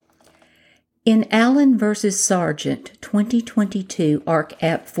In Allen v. Sargent, 2022 Arc.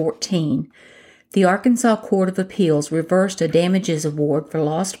 App. 14, the Arkansas Court of Appeals reversed a damages award for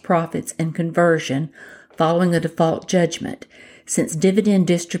lost profits and conversion following a default judgment, since dividend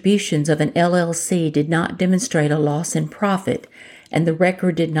distributions of an LLC did not demonstrate a loss in profit and the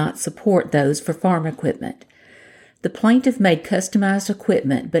record did not support those for farm equipment. The plaintiff made customized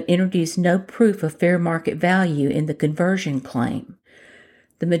equipment but introduced no proof of fair market value in the conversion claim.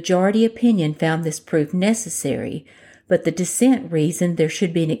 The majority opinion found this proof necessary, but the dissent reasoned there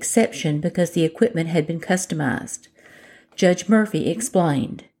should be an exception because the equipment had been customized. Judge Murphy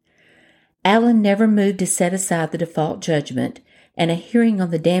explained, Allen never moved to set aside the default judgment, and a hearing on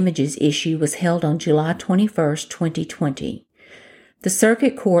the damages issue was held on July 21, 2020. The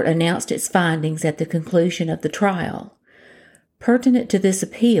Circuit Court announced its findings at the conclusion of the trial. Pertinent to this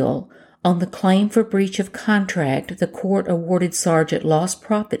appeal, on the claim for breach of contract, the court awarded Sargent lost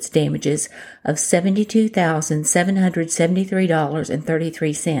profits damages of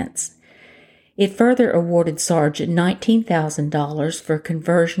 $72,773.33. It further awarded Sargent $19,000 for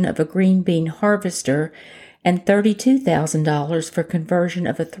conversion of a green bean harvester and $32,000 for conversion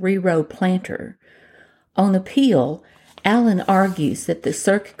of a 3-row planter. On appeal, Allen argues that the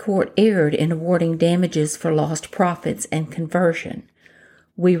Circuit Court erred in awarding damages for lost profits and conversion.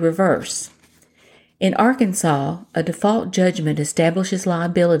 We reverse. In Arkansas, a default judgment establishes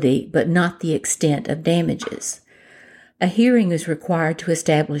liability but not the extent of damages. A hearing is required to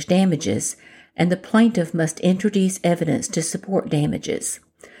establish damages, and the plaintiff must introduce evidence to support damages.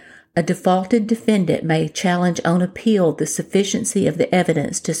 A defaulted defendant may challenge on appeal the sufficiency of the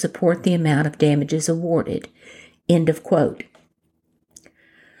evidence to support the amount of damages awarded. End of quote.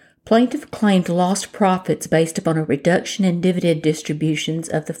 Plaintiff claimed lost profits based upon a reduction in dividend distributions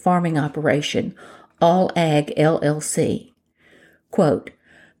of the farming operation, All Ag LLC. Quote,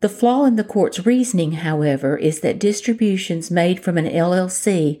 the flaw in the court's reasoning, however, is that distributions made from an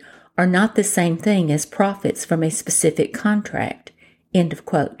LLC are not the same thing as profits from a specific contract. End of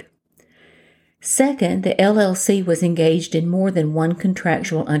quote. Second, the LLC was engaged in more than one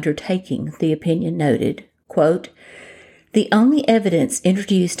contractual undertaking, the opinion noted. Quote, the only evidence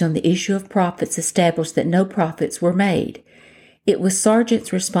introduced on the issue of profits established that no profits were made. It was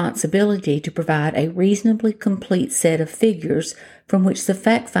Sargent's responsibility to provide a reasonably complete set of figures from which the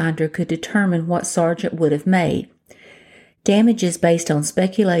fact finder could determine what Sargent would have made. Damages based on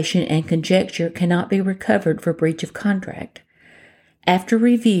speculation and conjecture cannot be recovered for breach of contract. After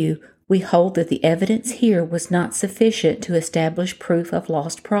review, we hold that the evidence here was not sufficient to establish proof of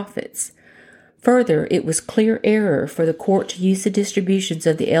lost profits. Further, it was clear error for the court to use the distributions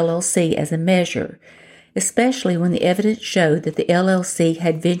of the LLC as a measure, especially when the evidence showed that the LLC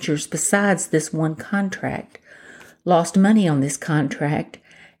had ventures besides this one contract, lost money on this contract,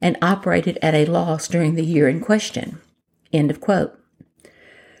 and operated at a loss during the year in question. End of quote.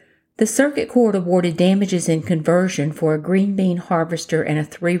 The Circuit Court awarded damages in conversion for a green bean harvester and a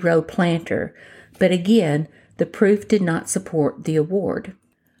 3-row planter, but again, the proof did not support the award.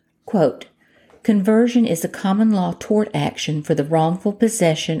 Quote, conversion is a common law tort action for the wrongful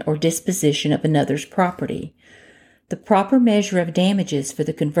possession or disposition of another's property. The proper measure of damages for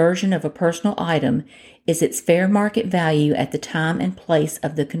the conversion of a personal item is its fair market value at the time and place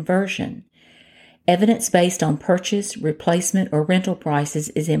of the conversion. Evidence based on purchase, replacement, or rental prices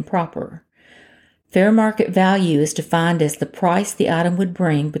is improper. Fair market value is defined as the price the item would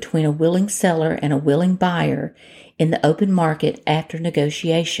bring between a willing seller and a willing buyer in the open market after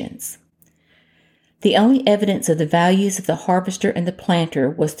negotiations. The only evidence of the values of the harvester and the planter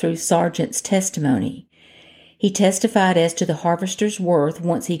was through Sargent's testimony. He testified as to the harvester's worth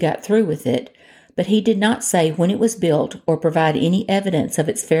once he got through with it, but he did not say when it was built or provide any evidence of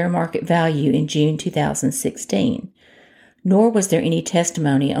its fair market value in June 2016. Nor was there any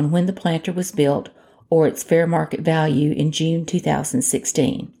testimony on when the planter was built or its fair market value in June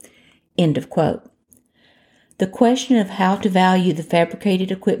 2016. End of quote. The question of how to value the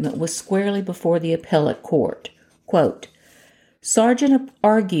fabricated equipment was squarely before the appellate court. Quote, Sargent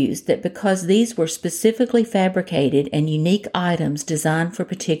argues that because these were specifically fabricated and unique items designed for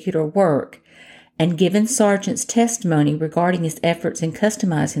particular work, and given Sargent's testimony regarding his efforts in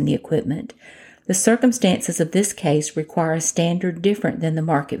customizing the equipment, the circumstances of this case require a standard different than the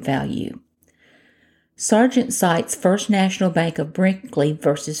market value. Sargent cites First National Bank of Brinkley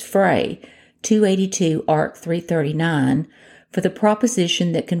v. Frey, 282 Arc. 339, for the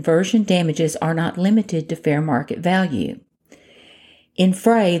proposition that conversion damages are not limited to fair market value. In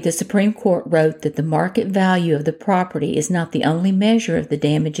Frey, the Supreme Court wrote that the market value of the property is not the only measure of the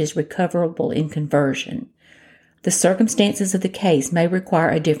damages recoverable in conversion. The circumstances of the case may require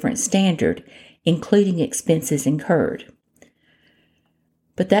a different standard, including expenses incurred.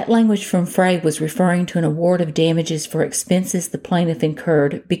 But that language from Frey was referring to an award of damages for expenses the plaintiff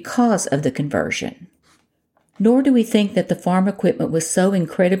incurred because of the conversion. Nor do we think that the farm equipment was so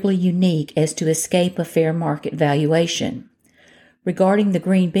incredibly unique as to escape a fair market valuation. Regarding the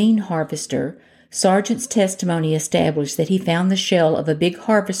green bean harvester, Sargent's testimony established that he found the shell of a big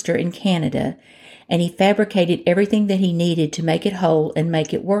harvester in Canada, and he fabricated everything that he needed to make it whole and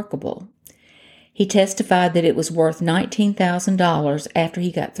make it workable. He testified that it was worth $19,000 after he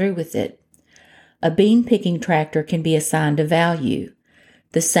got through with it. A bean picking tractor can be assigned a value.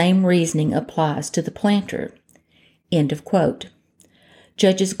 The same reasoning applies to the planter. End of quote.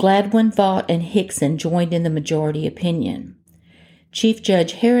 Judges Gladwin, Vaught, and Hickson joined in the majority opinion. Chief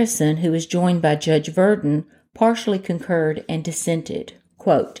Judge Harrison, who was joined by Judge Verdon, partially concurred and dissented.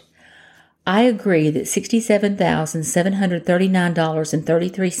 Quote, I agree that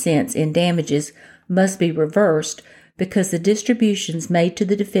 $67,739.33 in damages must be reversed because the distributions made to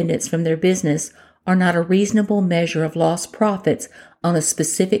the defendants from their business are not a reasonable measure of lost profits on a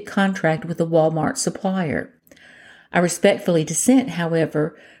specific contract with a Walmart supplier. I respectfully dissent,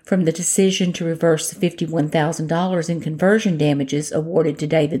 however, from the decision to reverse the $51,000 in conversion damages awarded to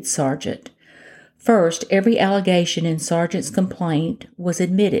David Sargent. First, every allegation in Sargent's complaint was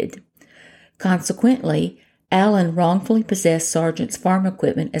admitted. Consequently, Allen wrongfully possessed Sargent's farm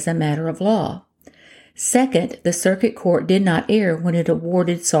equipment as a matter of law. Second, the circuit court did not err when it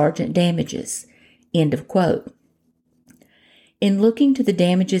awarded Sargent damages. End of quote. In looking to the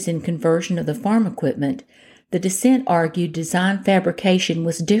damages in conversion of the farm equipment, the dissent argued design fabrication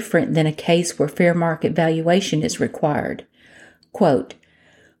was different than a case where fair market valuation is required. Quote,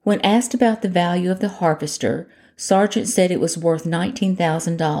 when asked about the value of the harvester, Sargent said it was worth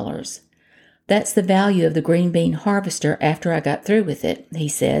 $19,000. That's the value of the green bean harvester after I got through with it, he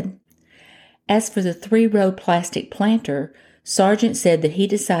said. As for the 3-row plastic planter, Sargent said that he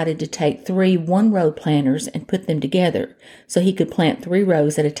decided to take 3 one-row planters and put them together so he could plant 3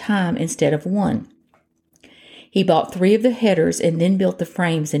 rows at a time instead of 1. He bought 3 of the headers and then built the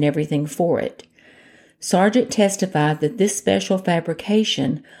frames and everything for it. Sargent testified that this special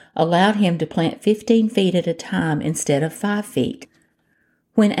fabrication allowed him to plant 15 feet at a time instead of 5 feet.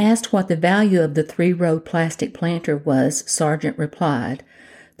 When asked what the value of the 3-row plastic planter was, Sargent replied,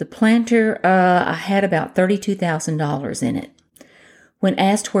 the planter, I had about $32,000 in it. When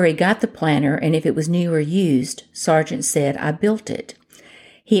asked where he got the planter and if it was new or used, Sargent said, I built it.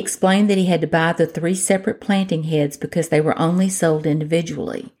 He explained that he had to buy the 3 separate planting heads because they were only sold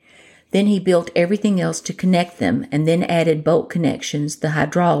individually. Then he built everything else to connect them and then added bolt connections, the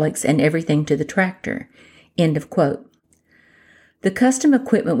hydraulics, and everything to the tractor. End of quote. The custom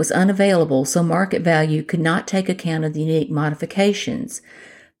equipment was unavailable, so market value could not take account of the unique modifications.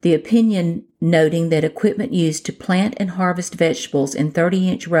 The opinion noting that equipment used to plant and harvest vegetables in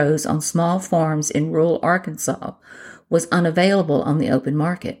 30-inch rows on small farms in rural Arkansas was unavailable on the open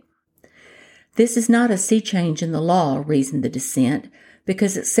market. This is not a sea change in the law, reasoned the dissent,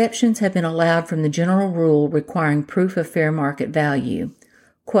 because exceptions have been allowed from the general rule requiring proof of fair market value.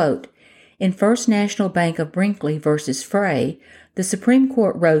 Quote, in First National Bank of Brinkley v. Frey, the Supreme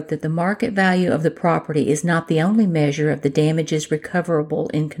Court wrote that the market value of the property is not the only measure of the damages recoverable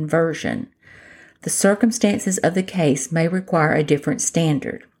in conversion. The circumstances of the case may require a different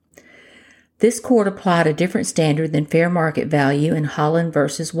standard. This court applied a different standard than fair market value in Holland v.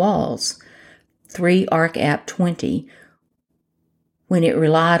 Walls, 3 Arc App 20, when it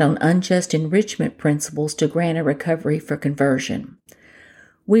relied on unjust enrichment principles to grant a recovery for conversion.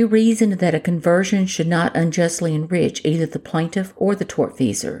 We reasoned that a conversion should not unjustly enrich either the plaintiff or the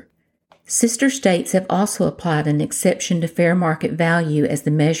tortfeasor. Sister states have also applied an exception to fair market value as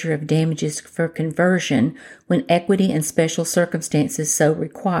the measure of damages for conversion when equity and special circumstances so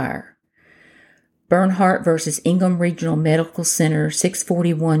require. Bernhardt v. Ingham Regional Medical Center,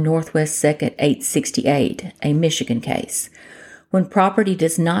 641 Northwest 2nd, 868, a Michigan case. When property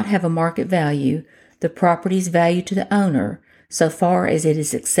does not have a market value, the property's value to the owner, so far as it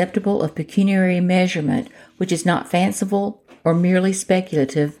is acceptable of pecuniary measurement, which is not fanciful or merely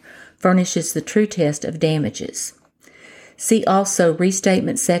speculative, furnishes the true test of damages. See also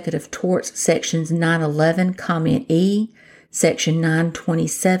Restatement Second of Torts, Sections 911, Comment E, Section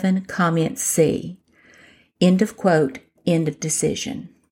 927, Comment C. End of quote, end of decision.